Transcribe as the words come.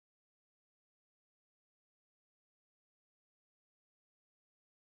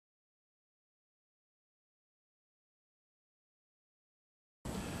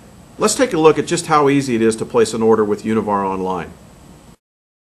Let's take a look at just how easy it is to place an order with Univar online.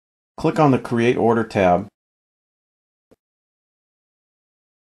 Click on the Create Order tab.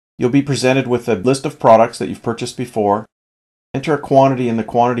 You'll be presented with a list of products that you've purchased before. Enter a quantity in the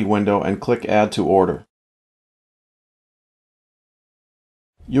quantity window and click Add to Order.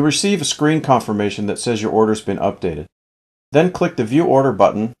 You'll receive a screen confirmation that says your order's been updated. Then click the View Order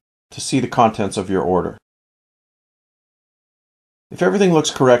button to see the contents of your order. If everything looks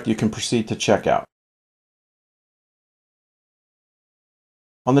correct, you can proceed to checkout.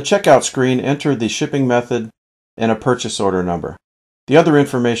 On the checkout screen, enter the shipping method and a purchase order number. The other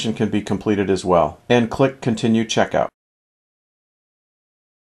information can be completed as well, and click Continue Checkout.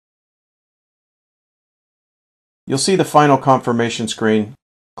 You'll see the final confirmation screen.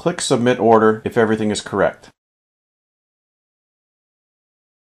 Click Submit Order if everything is correct.